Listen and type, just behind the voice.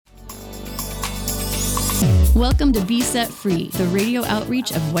Welcome to Be Set Free, the radio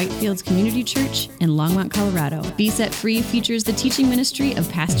outreach of Whitefields Community Church in Longmont, Colorado. Be Set Free features the teaching ministry of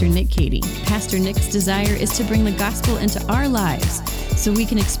Pastor Nick Cady. Pastor Nick's desire is to bring the gospel into our lives so we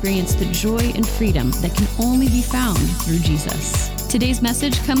can experience the joy and freedom that can only be found through Jesus. Today's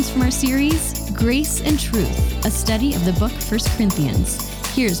message comes from our series, Grace and Truth, a study of the book 1 Corinthians.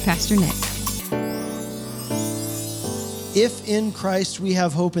 Here's Pastor Nick. If in Christ we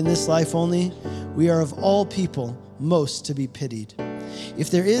have hope in this life only, we are of all people most to be pitied. If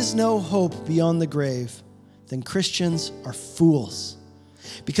there is no hope beyond the grave, then Christians are fools.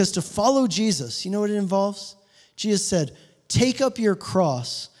 Because to follow Jesus, you know what it involves? Jesus said, take up your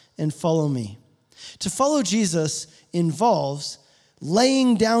cross and follow me. To follow Jesus involves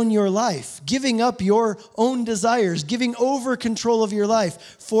laying down your life, giving up your own desires, giving over control of your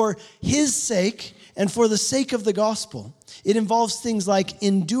life for his sake and for the sake of the gospel. It involves things like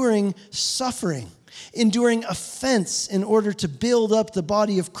enduring suffering, enduring offense in order to build up the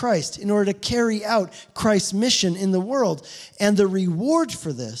body of Christ, in order to carry out Christ's mission in the world. And the reward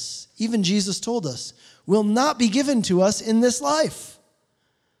for this, even Jesus told us, will not be given to us in this life.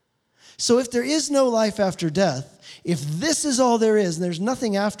 So if there is no life after death, if this is all there is and there's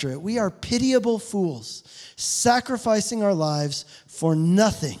nothing after it, we are pitiable fools, sacrificing our lives for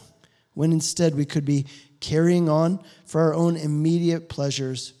nothing, when instead we could be carrying on for our own immediate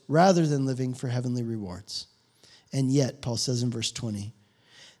pleasures rather than living for heavenly rewards. And yet, Paul says in verse 20,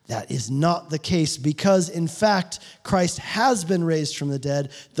 that is not the case, because in fact, Christ has been raised from the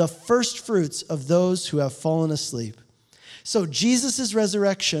dead, the first fruits of those who have fallen asleep. So Jesus'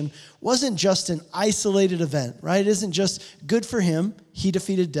 resurrection wasn't just an isolated event, right? It isn't just good for him. He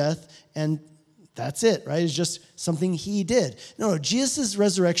defeated death and that's it, right? It's just something he did. No, Jesus'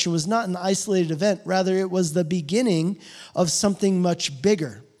 resurrection was not an isolated event. Rather, it was the beginning of something much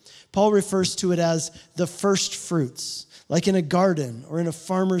bigger. Paul refers to it as the first fruits, like in a garden or in a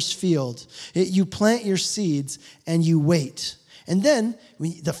farmer's field. You plant your seeds and you wait. And then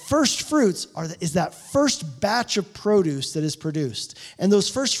the first fruits is that first batch of produce that is produced. And those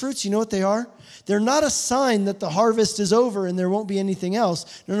first fruits, you know what they are? They're not a sign that the harvest is over and there won't be anything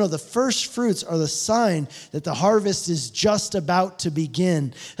else. No, the first fruits are the sign that the harvest is just about to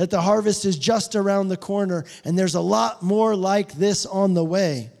begin, that the harvest is just around the corner, and there's a lot more like this on the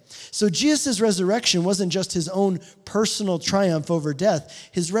way. So Jesus' resurrection wasn't just his own personal triumph over death.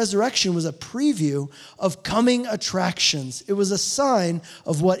 His resurrection was a preview of coming attractions. It was a sign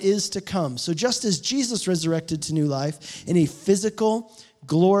of what is to come. So just as Jesus resurrected to new life in a physical,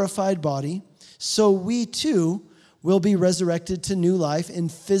 glorified body, so we too will be resurrected to new life in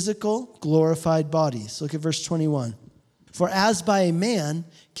physical, glorified bodies. Look at verse 21. For as by a man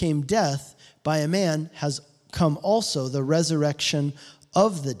came death, by a man has come also the resurrection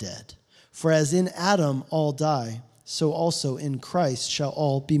of the dead. For as in Adam all die, so also in Christ shall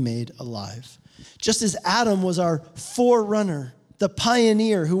all be made alive. Just as Adam was our forerunner, the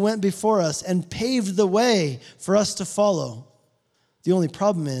pioneer who went before us and paved the way for us to follow. The only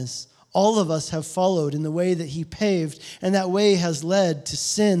problem is, all of us have followed in the way that he paved, and that way has led to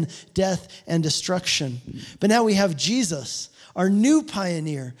sin, death, and destruction. But now we have Jesus, our new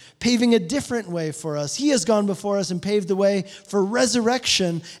pioneer, paving a different way for us. He has gone before us and paved the way for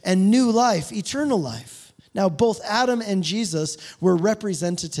resurrection and new life, eternal life. Now, both Adam and Jesus were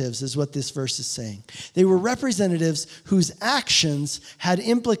representatives, is what this verse is saying. They were representatives whose actions had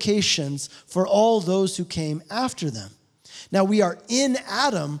implications for all those who came after them. Now, we are in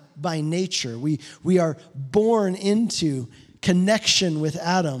Adam by nature. We are born into connection with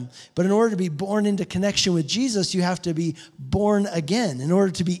Adam. But in order to be born into connection with Jesus, you have to be born again. In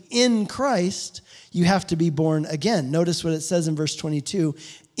order to be in Christ, you have to be born again. Notice what it says in verse 22.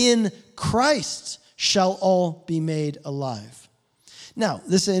 In Christ shall all be made alive. Now,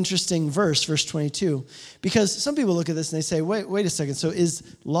 this is an interesting verse 22, because some people look at this and they say, wait a second. So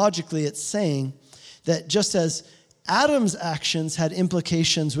logically it's saying that just as Adam's actions had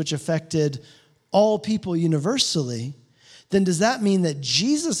implications which affected all people universally, then does that mean that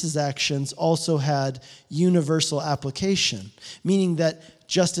Jesus' actions also had universal application? Meaning that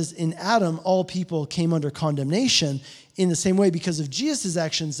just as in Adam, all people came under condemnation, in the same way, because of Jesus'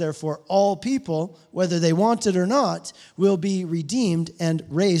 actions, therefore, all people, whether they want it or not, will be redeemed and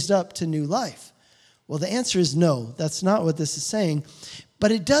raised up to new life. Well, the answer is no. That's not what this is saying.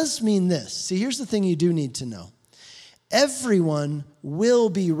 But it does mean this. See, here's the thing you do need to know. Everyone will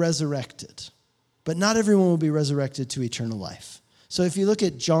be resurrected, but not everyone will be resurrected to eternal life. So if you look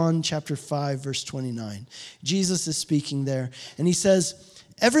at John chapter 5, verse 29, Jesus is speaking there, and he says,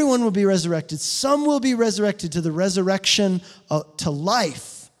 everyone will be resurrected. Some will be resurrected to the resurrection to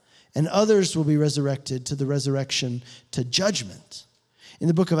life, and others will be resurrected to the resurrection to judgment. In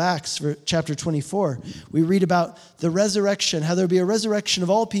the book of Acts, chapter 24, we read about the resurrection, how there will be a resurrection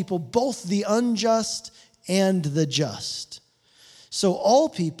of all people, both the unjust and the just. So all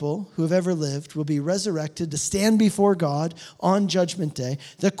people who have ever lived will be resurrected to stand before God on Judgment Day.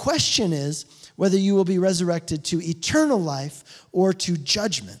 The question is whether you will be resurrected to eternal life or to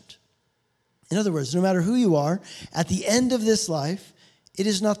judgment. In other words, no matter who you are, at the end of this life, it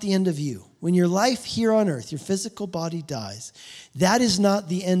is not the end of you. When your life here on earth, your physical body dies, that is not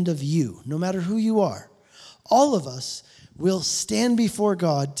the end of you, no matter who you are. All of us will stand before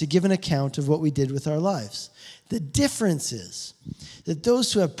God to give an account of what we did with our lives. The difference is that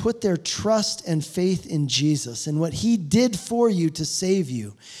those who have put their trust and faith in Jesus and what he did for you to save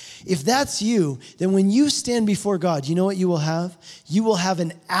you, if that's you, then when you stand before God, you know what you will have? You will have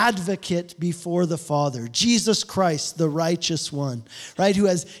an advocate before the Father, Jesus Christ, the righteous one, right? Who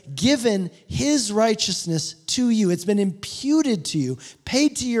has given his righteousness to you. It's been imputed to you,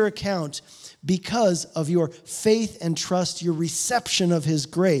 paid to your account because of your faith and trust, your reception of his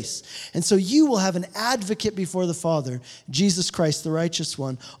grace. And so you will have an advocate before the Father, Jesus Christ, the righteous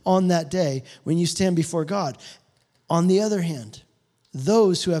one, on that day when you stand before God. On the other hand,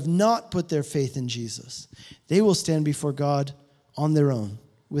 those who have not put their faith in Jesus, they will stand before God on their own,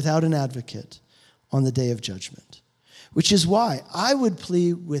 without an advocate, on the day of judgment. Which is why I would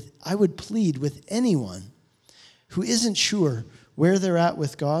plead with anyone who isn't sure where they're at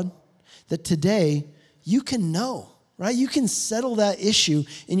with God, that today you can know, right? You can settle that issue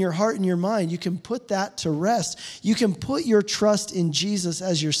in your heart and your mind. You can put that to rest. You can put your trust in Jesus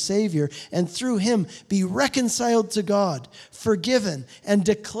as your Savior, and through him be reconciled to God, forgiven, and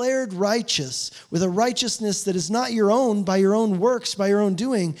declared righteous with a righteousness that is not your own by your own works, by your own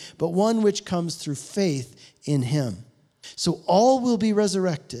doing, but one which comes through faith in him. So all will be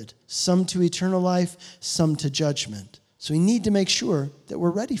resurrected, some to eternal life, some to judgment. So we need to make sure that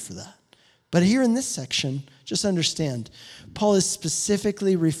we're ready for that. But here in this section, just understand, Paul is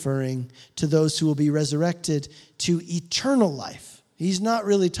specifically referring to those who will be resurrected to eternal life. He's not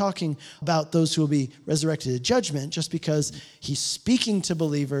really talking about those who will be resurrected to judgment, just because he's speaking to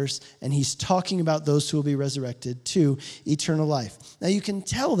believers and he's talking about those who will be resurrected to eternal life. Now you can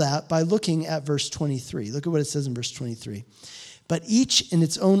tell that by looking at verse 23. Look at what it says in verse 23. But each in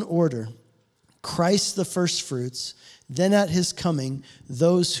its own order, Christ the firstfruits, then at his coming,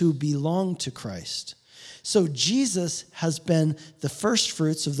 those who belong to Christ. So Jesus has been the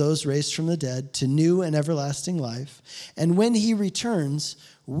firstfruits of those raised from the dead to new and everlasting life. And when he returns,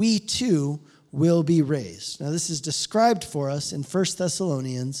 we too will be raised. Now this is described for us in 1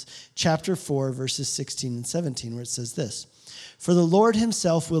 Thessalonians chapter 4, verses 16 and 17, where it says this: For the Lord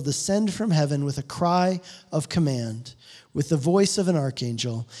himself will descend from heaven with a cry of command, with the voice of an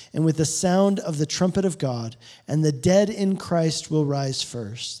archangel, and with the sound of the trumpet of God, and the dead in Christ will rise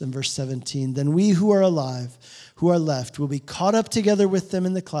first. Then verse 17, then we who are alive, who are left, will be caught up together with them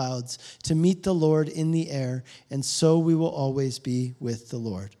in the clouds to meet the Lord in the air, and so we will always be with the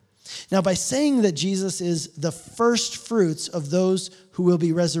Lord. Now, by saying that Jesus is the first fruits of those who will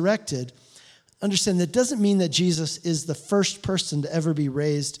be resurrected, understand that doesn't mean that Jesus is the first person to ever be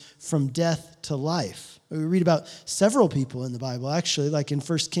raised from death to life. We read about several people in the Bible, actually, like in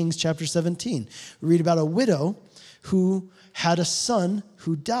 1 Kings chapter 17. We read about a widow who had a son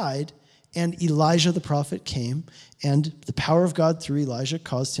who died, and Elijah the prophet came, and the power of God through Elijah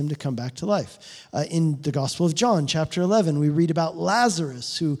caused him to come back to life. In the Gospel of John, chapter 11, we read about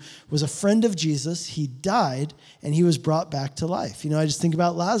Lazarus, who was a friend of Jesus. He died, and he was brought back to life. You know, I just think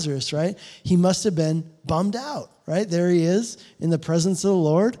about Lazarus, right? He must have been bummed out, right? There he is in the presence of the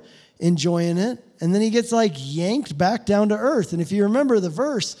Lord, enjoying it. And then he gets yanked back down to earth. And if you remember the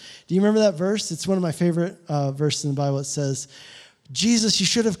verse, do you remember that verse? It's one of my favorite verses in the Bible. It says, Jesus, you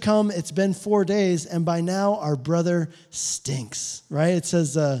should have come. It's been 4 days, and by now our brother stinks, right? It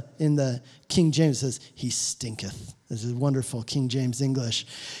says in the King James, it says, he stinketh. This is wonderful King James English.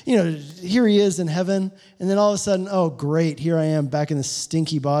 You know, here he is in heaven, and then all of a sudden, oh, great, here I am back in this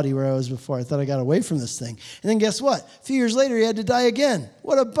stinky body where I was before. I thought I got away from this thing. And then guess what? A few years later, he had to die again.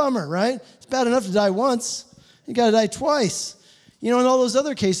 What a bummer, right? It's bad enough to die once. You got to die twice. You know, in all those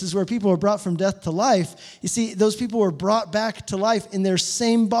other cases where people were brought from death to life, you see, those people were brought back to life in their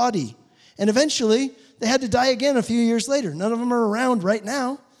same body. And eventually, they had to die again a few years later. None of them are around right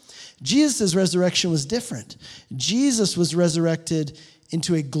now. Jesus' resurrection was different. Jesus was resurrected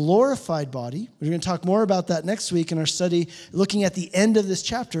into a glorified body. We're going to talk more about that next week in our study, looking at the end of this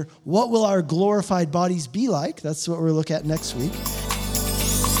chapter. What will our glorified bodies be like? That's what we'll look at next week.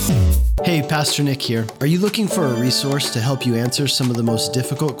 Hey, Pastor Nick here. Are you looking for a resource to help you answer some of the most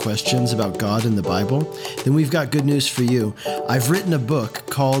difficult questions about God in the Bible? Then we've got good news for you. I've written a book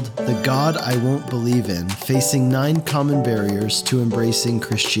called The God I Won't Believe In, Facing 9 Common Barriers to Embracing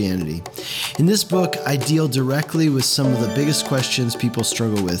Christianity. In this book, I deal directly with some of the biggest questions people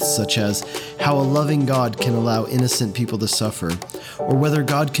struggle with, such as how a loving God can allow innocent people to suffer, or whether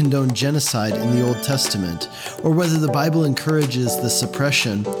God condoned genocide in the Old Testament, or whether the Bible encourages the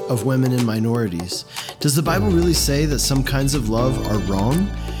suppression of women and minorities. Does the Bible really say that some kinds of love are wrong?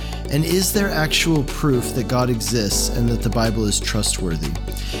 And is there actual proof that God exists and that the Bible is trustworthy?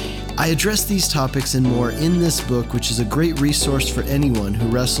 I address these topics and more in this book, which is a great resource for anyone who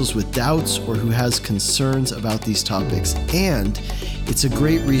wrestles with doubts or who has concerns about these topics. And it's a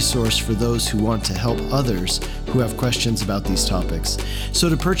great resource for those who want to help others who have questions about these topics. So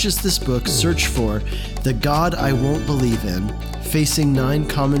to purchase this book, search for The God I Won't Believe In, Facing 9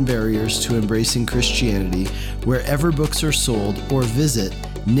 Common Barriers to Embracing Christianity, wherever books are sold, or visit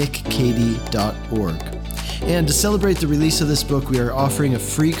nickcady.org. And to celebrate the release of this book, we are offering a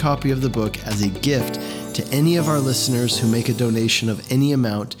free copy of the book as a gift to any of our listeners who make a donation of any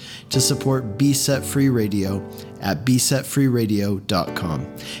amount to support Be Set Free Radio at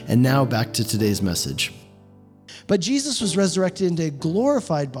besetfreeradio.com. And now back to today's message. But Jesus was resurrected into a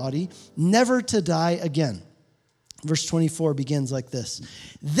glorified body, never to die again. Verse 24 begins like this.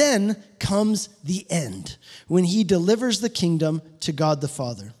 Then comes the end, when he delivers the kingdom to God the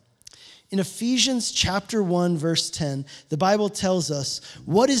Father. In Ephesians chapter 1, verse 10, the Bible tells us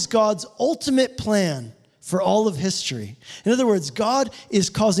what is God's ultimate plan for all of history. In other words, God is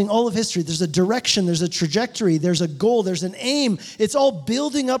causing all of history. There's a direction, there's a trajectory, there's a goal, there's an aim. It's all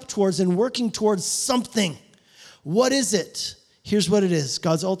building up towards and working towards something. What is it? Here's what it is.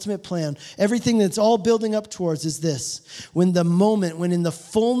 God's ultimate plan. Everything that's all building up towards is this. When in the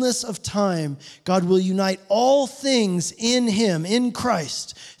fullness of time, God will unite all things in him, in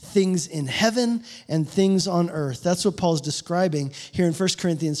Christ, things in heaven and things on earth. That's what Paul's describing here in 1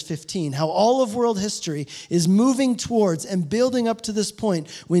 Corinthians 15, how all of world history is moving towards and building up to this point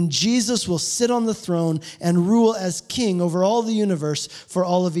when Jesus will sit on the throne and rule as king over all the universe for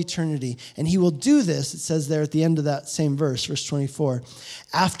all of eternity. And he will do this, it says there at the end of that same verse, verse 24,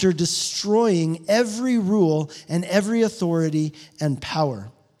 after destroying every rule and every authority and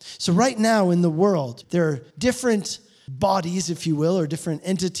power. So right now in the world, there are different bodies, if you will, or different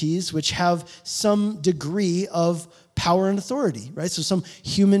entities which have some degree of power and authority, right? So some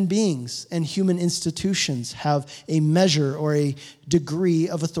human beings and human institutions have a measure or a degree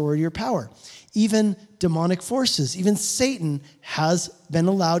of authority or power. Even demonic forces, even Satan has been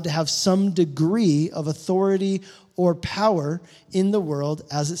allowed to have some degree of authority or power in the world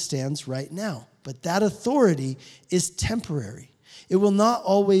as it stands right now. But that authority is temporary. It will not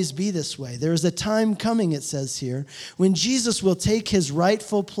always be this way. There is a time coming, it says here, when Jesus will take his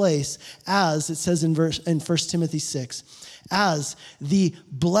rightful place as, it says in 1 Timothy 6, as the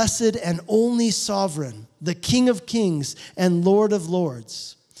blessed and only sovereign, the King of kings and Lord of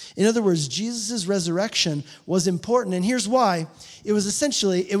lords. In other words, Jesus' resurrection was important, and here's why. It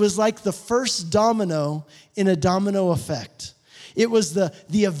was like the first domino in a domino effect. It was the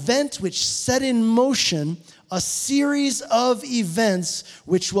event which set in motion a series of events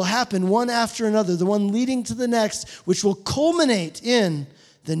which will happen one after another, the one leading to the next, which will culminate in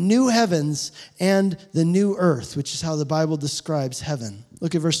the new heavens and the new earth, which is how the Bible describes heaven.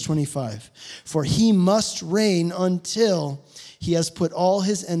 Look at verse 25. For he must reign until he has put all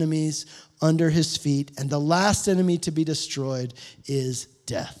his enemies under his feet, and the last enemy to be destroyed is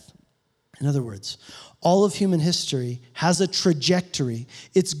death. In other words, all of human history has a trajectory.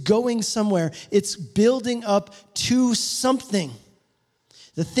 It's going somewhere. It's building up to something.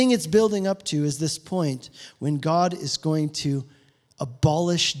 The thing it's building up to is this point when God is going to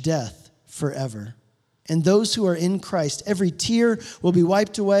abolish death forever. And those who are in Christ, every tear will be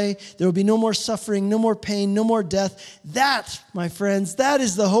wiped away. There will be no more suffering, no more pain, no more death. That, my friends, that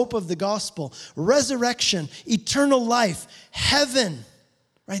is the hope of the gospel. Resurrection, eternal life, heaven.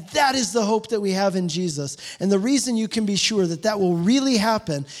 Right? That is the hope that we have in Jesus. And the reason you can be sure that that will really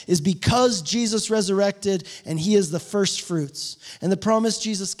happen is because Jesus resurrected and he is the first fruits. And the promise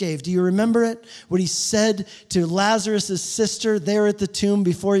Jesus gave, do you remember it? What he said to Lazarus' sister there at the tomb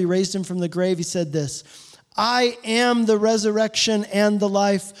before he raised him from the grave, he said this, I am the resurrection and the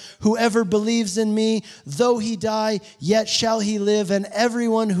life. Whoever believes in me, though he die, yet shall he live. And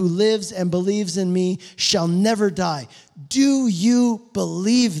everyone who lives and believes in me shall never die. Do you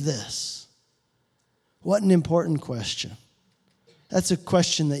believe this? What an important question. That's a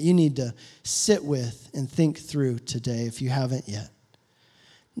question that you need to sit with and think through today if you haven't yet.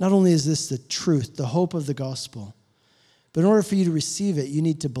 Not only is this the truth, the hope of the gospel, but in order for you to receive it, you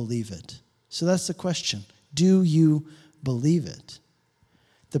need to believe it. So that's the question. Do you believe it?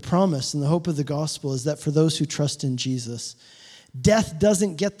 The promise and the hope of the gospel is that for those who trust in Jesus, death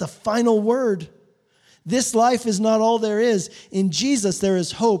doesn't get the final word. This life is not all there is. In Jesus, there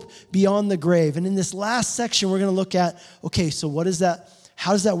is hope beyond the grave. And in this last section, we're going to look at, okay, so what is that?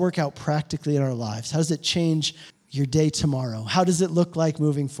 How does that work out practically in our lives? How does it change your day tomorrow? How does it look like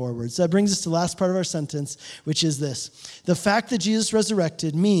moving forward? So that brings us to the last part of our sentence, which is this. The fact that Jesus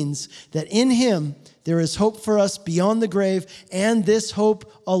resurrected means that in him, there is hope for us beyond the grave, and this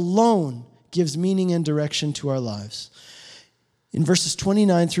hope alone gives meaning and direction to our lives. In verses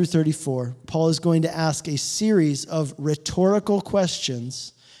 29 through 34, Paul is going to ask a series of rhetorical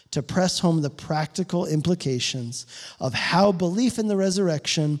questions to press home the practical implications of how belief in the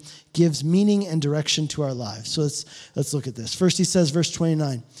resurrection gives meaning and direction to our lives. So let's look at this. First he says, verse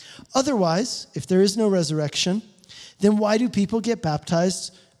 29, otherwise, if there is no resurrection, then why do people get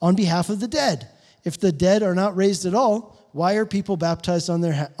baptized on behalf of the dead? If the dead are not raised at all, why are people baptized on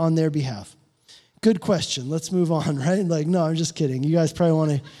their behalf? Good question. Let's move on, right? Like, no, I'm just kidding. You guys probably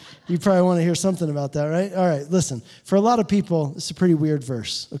want to hear something about that, right? All right, listen. For a lot of people, it's a pretty weird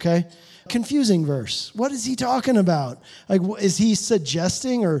verse, okay? Confusing verse. What is he talking about? Like, is he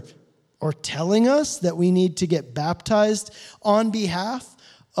suggesting or telling us that we need to get baptized on behalf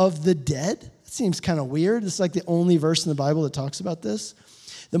of the dead? It seems kind of weird. It's like the only verse in the Bible that talks about this.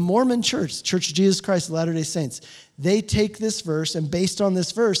 The Mormon Church, Church of Jesus Christ of Latter-day Saints, they take this verse, and based on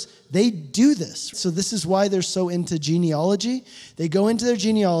this verse, they do this. So this is why they're so into genealogy. They go into their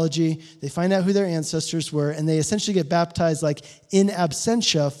genealogy, they find out who their ancestors were, and they essentially get baptized like in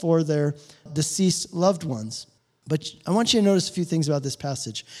absentia for their deceased loved ones. But I want you to notice a few things about this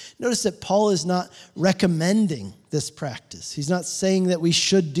passage. Notice that Paul is not recommending this practice. He's not saying that we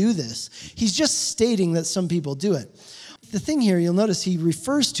should do this. He's just stating that some people do it. The thing here, you'll notice he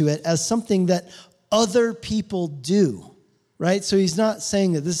refers to it as something that other people do, right? So he's not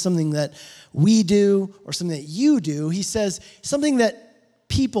saying that this is something that we do or something that you do. He says something that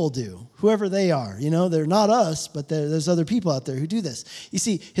people do, whoever they are. You know, they're not us, but there's other people out there who do this. You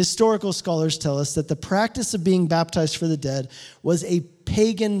see, historical scholars tell us that the practice of being baptized for the dead was a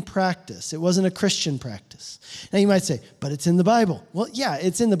pagan practice. It wasn't a Christian practice. Now you might say, but it's in the Bible. Well, yeah,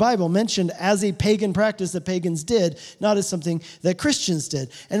 it's in the Bible mentioned as a pagan practice that pagans did, not as something that Christians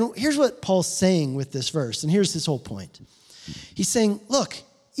did. And here's what Paul's saying with this verse, and here's his whole point. He's saying, look,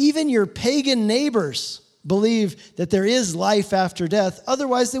 even your pagan neighbors believe that there is life after death,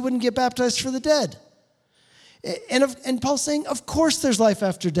 otherwise they wouldn't get baptized for the dead. And Paul's saying, of course there's life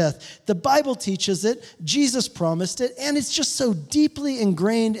after death. The Bible teaches it, Jesus promised it, and it's just so deeply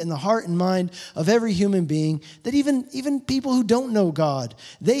ingrained in the heart and mind of every human being that even people who don't know God,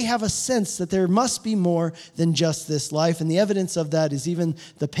 they have a sense that there must be more than just this life, and the evidence of that is even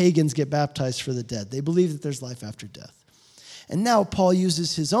the pagans get baptized for the dead. They believe that there's life after death. And now Paul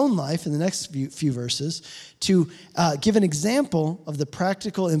uses his own life in the next few verses to give an example of the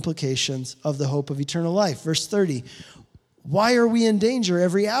practical implications of the hope of eternal life. Verse 30, why are we in danger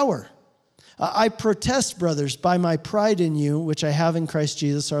every hour? I protest, brothers, by my pride in you, which I have in Christ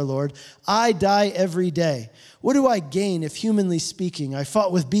Jesus our Lord. I die every day. What do I gain if, humanly speaking, I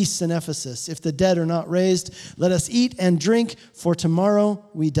fought with beasts in Ephesus? If the dead are not raised, let us eat and drink, for tomorrow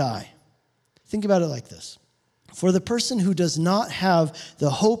we die. Think about it like this. For the person who does not have the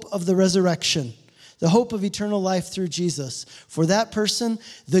hope of the resurrection, the hope of eternal life through Jesus, for that person,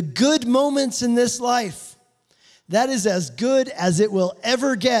 the good moments in this life, that is as good as it will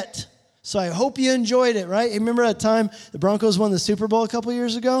ever get. So I hope you enjoyed it, right? Remember that time the Broncos won the Super Bowl a couple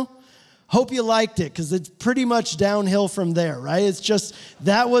years ago? Hope you liked it, because it's pretty much downhill from there, right? It's just,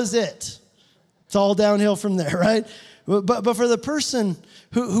 that was it. It's all downhill from there, right? But for the person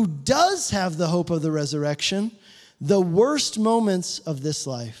who does have the hope of the resurrection, the worst moments of this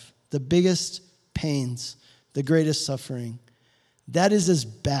life, the biggest pains, the greatest suffering, that is as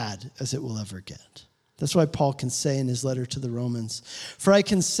bad as it will ever get. That's why Paul can say in his letter to the Romans, for I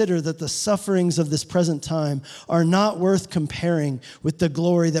consider that the sufferings of this present time are not worth comparing with the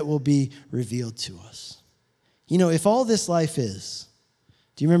glory that will be revealed to us. You know, if all this life is,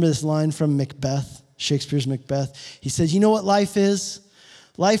 do you remember this line from Macbeth, Shakespeare's Macbeth? He says, you know what life is?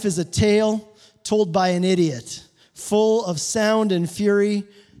 Life is a tale told by an idiot, full of sound and fury,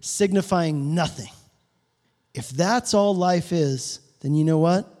 signifying nothing. If that's all life is, then you know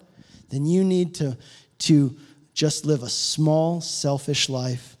what? Then you need to just live a small, selfish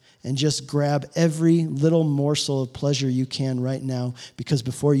life and just grab every little morsel of pleasure you can right now, because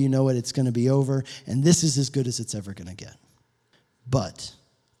before you know it, it's going to be over, and this is as good as it's ever going to get. But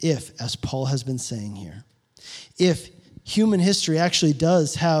if, as Paul has been saying here, if human history actually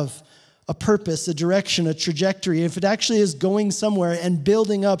does have a purpose, a direction, a trajectory, if it actually is going somewhere and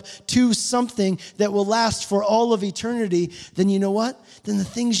building up to something that will last for all of eternity, then you know what? Then the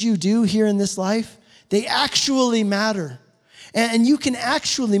things you do here in this life, they actually matter. And you can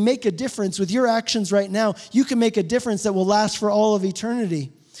actually make a difference with your actions right now. You can make a difference that will last for all of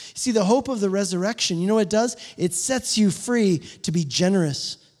eternity. See, the hope of the resurrection, you know what it does? It sets you free to be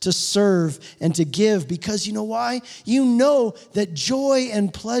generous, to serve, and to give. Because you know why? You know that joy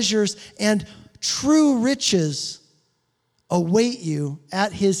and pleasures and true riches await you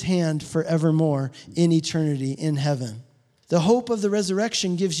at his hand forevermore in eternity in heaven. The hope of the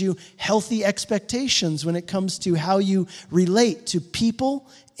resurrection gives you healthy expectations when it comes to how you relate to people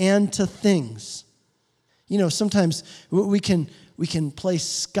and to things. You know, sometimes we can place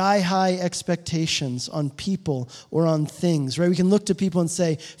sky-high expectations on people or on things, right? We can look to people and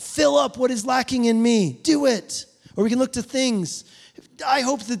say, fill up what is lacking in me, do it. Or we can look to things, I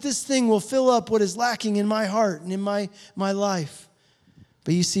hope that this thing will fill up what is lacking in my heart and in my life.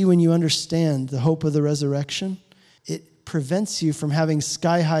 But you see, when you understand the hope of the resurrection, it prevents you from having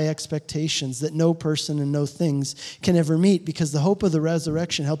sky-high expectations that no person and no things can ever meet, because the hope of the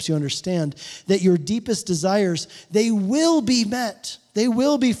resurrection helps you understand that your deepest desires, they will be met, they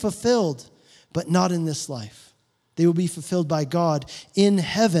will be fulfilled, but not in this life. They will be fulfilled by God in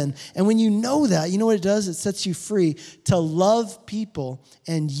heaven. And when you know that, you know what it does? It sets you free to love people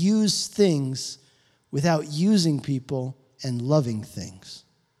and use things without using people and loving things.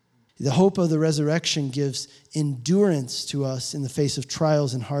 The hope of the resurrection gives endurance to us in the face of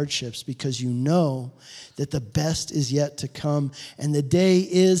trials and hardships, because you know that the best is yet to come, and the day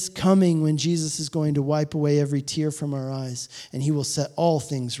is coming when Jesus is going to wipe away every tear from our eyes, and he will set all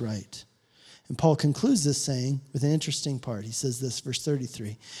things right. And Paul concludes this saying with an interesting part. He says this, verse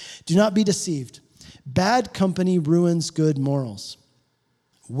 33, "Do not be deceived. Bad company ruins good morals.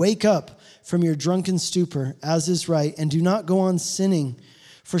 Wake up from your drunken stupor, as is right, and do not go on sinning,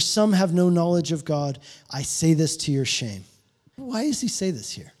 for some have no knowledge of God. I say this to your shame." Why does he say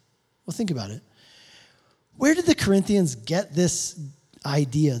this here? Well, think about it. Where did the Corinthians get this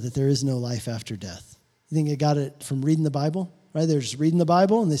idea that there is no life after death? You think they got it from reading the Bible? Right? They're just reading the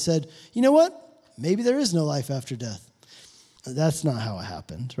Bible and they said, you know what? Maybe there is no life after death. That's not how it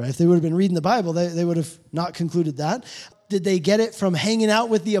happened, right? If they would have been reading the Bible, they would have not concluded that. Did they get it from hanging out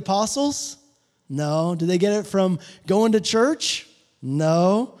with the apostles? No. Did they get it from going to church?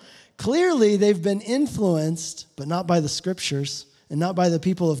 No. Clearly, they've been influenced, but not by the scriptures and not by the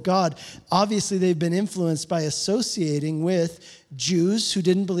people of God. Obviously, they've been influenced by associating with Jews who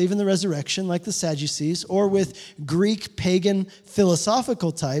didn't believe in the resurrection, like the Sadducees, or with Greek pagan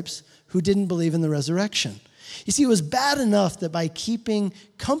philosophical types who didn't believe in the resurrection. You see, it was bad enough that by keeping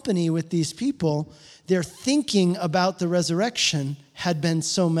company with these people, their thinking about the resurrection had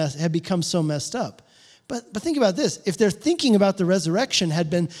become so messed up. But think about this. If their thinking about the resurrection had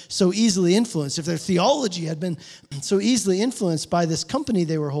been so easily influenced, if their theology had been so easily influenced by this company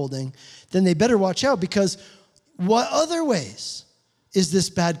they were holding, then they better watch out, because what other ways is this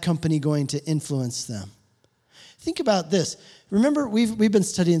bad company going to influence them? Think about this. Remember, we've been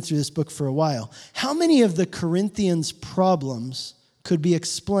studying through this book for a while. How many of the Corinthians' problems could be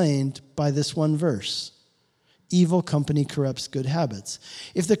explained by this one verse? Evil company corrupts good habits.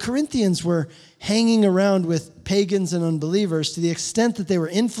 If the Corinthians were hanging around with pagans and unbelievers to the extent that they were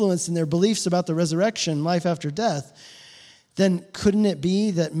influenced in their beliefs about the resurrection, life after death, then couldn't it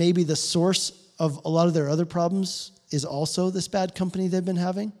be that maybe the source of a lot of their other problems is also this bad company they've been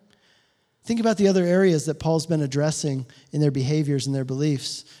having? Think about the other areas that Paul's been addressing in their behaviors and their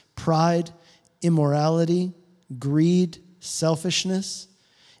beliefs: pride, immorality, greed, selfishness.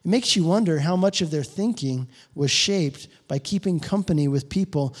 It makes you wonder how much of their thinking was shaped by keeping company with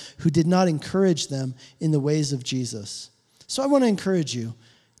people who did not encourage them in the ways of Jesus. So I want to encourage you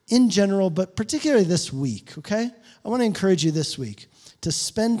in general, but particularly this week, okay? I want to encourage you this week to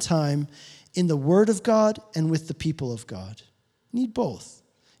spend time in the Word of God and with the people of God. You need both.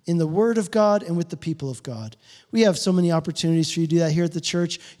 In the Word of God and with the people of God. We have so many opportunities for you to do that here at the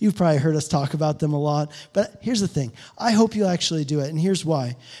church. You've probably heard us talk about them a lot. But here's the thing. I hope you'll actually do it. And here's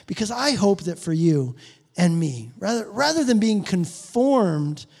why. Because I hope that for you and me, rather than being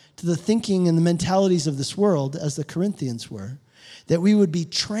conformed to the thinking and the mentalities of this world, as the Corinthians were, that we would be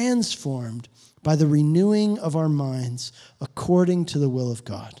transformed by the renewing of our minds according to the will of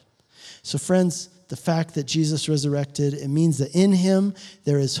God. So friends, the fact that Jesus resurrected, it means that in him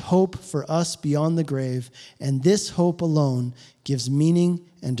there is hope for us beyond the grave, and this hope alone gives meaning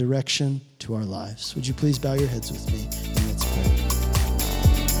and direction to our lives. Would you please bow your heads with me and let's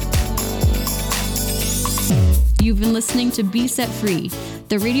pray. You've been listening to Be Set Free,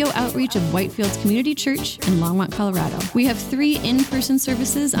 the radio outreach of Whitefields Community Church in Longmont, Colorado. We have 3 in-person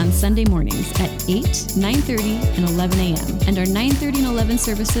services on Sunday mornings at 8, 9:30, and 11 a.m. And our 9:30 and 11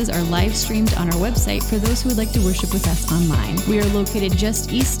 services are live streamed on our website for those who would like to worship with us online. We are located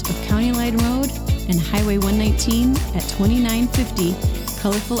just east of County Line Road and Highway 119 at 2950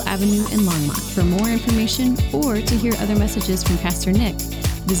 Colorful Avenue in Longmont. For more information or to hear other messages from Pastor Nick,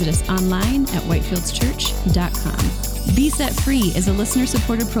 visit us online at whitefieldschurch.com. Be Set Free is a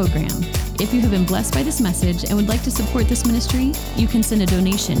listener-supported program. If you have been blessed by this message and would like to support this ministry, you can send a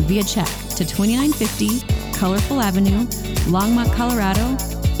donation via check to 2950 Colorful Avenue, Longmont, Colorado,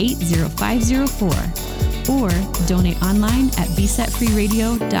 80504, or donate online at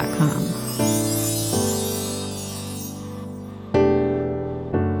besetfreeradio.com.